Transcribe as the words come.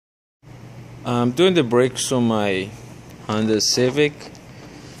I'm doing the brakes on my Honda Civic,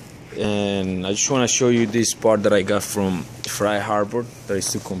 and I just want to show you this part that I got from Fry Harbor. That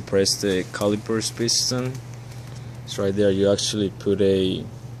is to compress the calipers piston. It's right there. You actually put the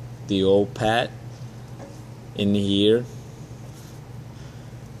old pad in here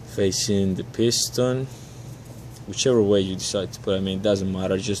facing the piston, whichever way you decide to put. I mean, it doesn't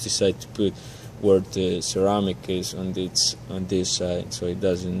matter. Just decide to put where the ceramic is on this side, so it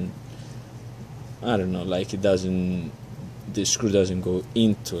doesn't, I don't know, like it doesn't, the screw doesn't go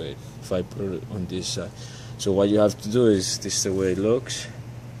into it if I put it on this side. So what you have to do is, this is the way it looks.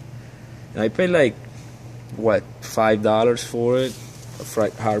 And I paid like what, $5 for it,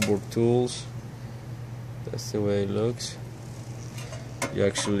 Freight Harbor Tools. That's the way it looks. You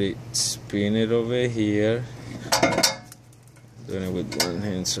actually spin it over here, doing it with one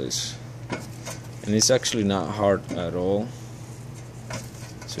hand, so and it's actually not hard at all.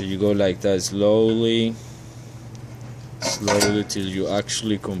 So you go like that, slowly till you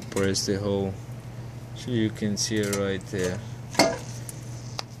actually compress the hole. So you can see it right there.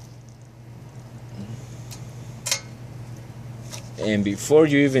 And before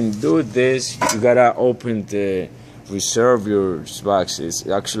you even do this, you gotta open the reservoir box. It's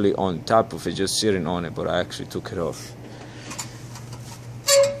actually on top of it, just sitting on it, but I actually took it off.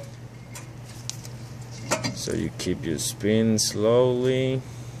 So you keep your spin slowly.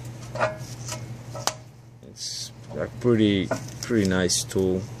 It's a pretty nice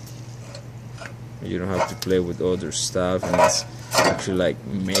tool. You don't have to play with other stuff, and it's actually like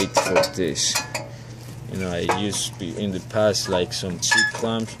made for this. You know, I used in the past like some cheap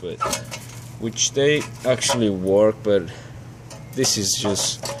clamps, but which they actually work, but this is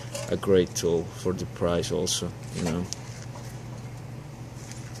just a great tool for the price also, you know.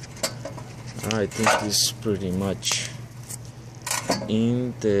 I think this is pretty much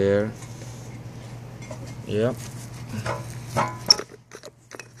in there. Yep. So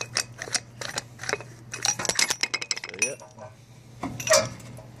yeah,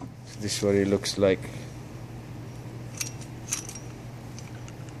 this is what it looks like.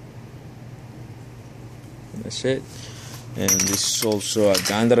 That's it. And this is also a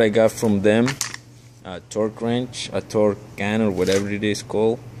gun that I got from them, a torque wrench, a torque gun, or whatever it is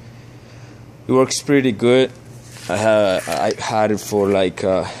called. It works pretty good. I had it for like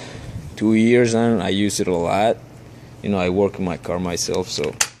 2 years now. I use it a lot. You know, I work in my car myself,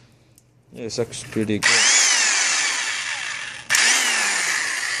 so yeah, it's actually pretty good.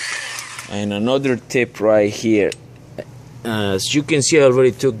 And another tip right here. As you can see, I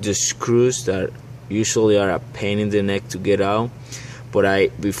already took the screws that usually are a pain in the neck to get out. But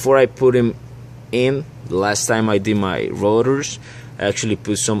before I put them in, the last time I did my rotors, I actually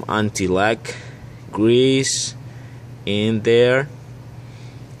put some anti-lock grease in there,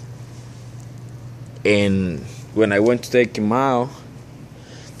 and when I went to take them out,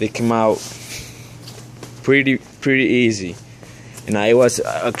 they came out pretty easy. And I was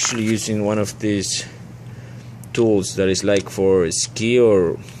actually using one of these tools that is like for ski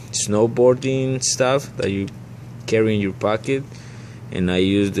or snowboarding stuff that you carry in your pocket, and I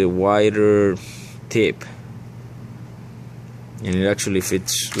used a wider tip, and it actually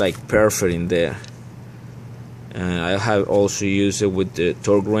fits like perfect in there. And I have also used it with the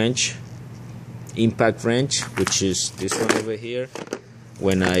torque wrench, impact wrench, which is this one over here.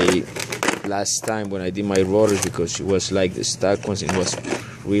 Last time when I did my rotors, because it was like the stock ones, it was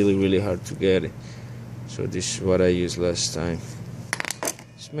really hard to get it. So this is what I used last time.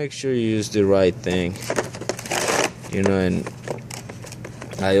 Just make sure you use the right thing, you know. And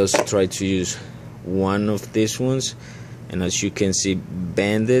I also try to use one of these ones, and as you can see,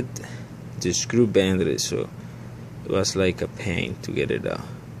 bended, the screw bended it, so it was like a pain to get it out.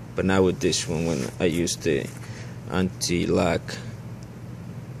 But now with this one, when I use the anti-lock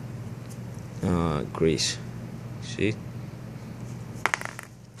grease, see?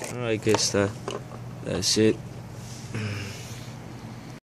 Alright, I guess that's it.